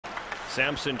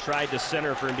Sampson tried to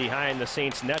center from behind the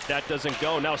Saints net. That doesn't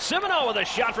go. Now Simoneau with a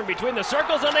shot from between the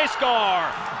circles, and they score.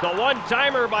 The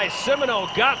one-timer by Simoneau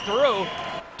got through.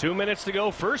 2 minutes to go,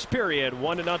 first period.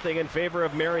 1-0 in favor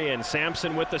of Marian.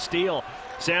 Sampson with the steal.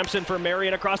 Sampson for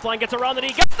Marian across the line, gets around the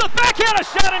knee, gets the backhand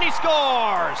shot, and he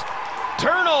scores.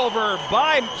 Turnover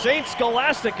by St.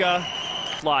 Scholastica.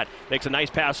 Slot makes a nice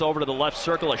pass over to the left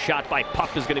circle. A shot by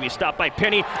Puck is going to be stopped by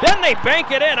Penny. Then they bank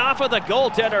it in off of the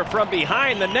goaltender from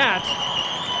behind the net.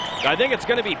 I think it's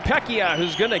going to be Pecchia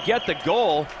who's going to get the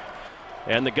goal.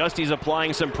 And the Gusties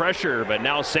applying some pressure, but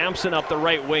now Sampson up the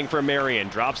right wing for Marian.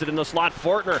 Drops it in the slot.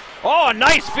 Fortner. Oh, a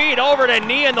nice feed over to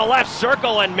knee in the left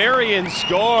circle, and Marian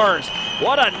scores.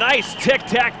 What a nice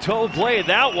tic-tac-toe play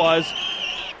that was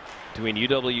between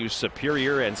UW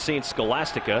Superior and St.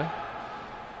 Scholastica.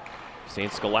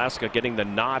 St. Scholastica getting the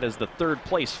nod as the third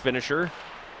place finisher.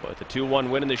 But the 2-1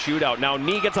 win in the shootout. Now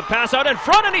Nee gets a pass out in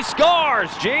front and he scores!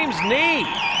 James Nee.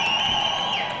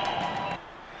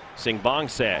 Singbong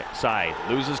side.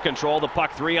 Loses control. The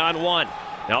puck 3-on-1.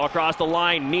 Now across the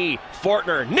line. Nee.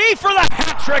 Fortner. Nee for the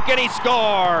hat trick and he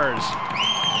scores!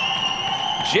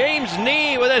 James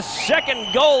Nee with his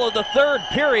second goal of the third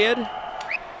period.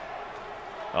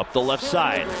 Up the left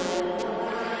side.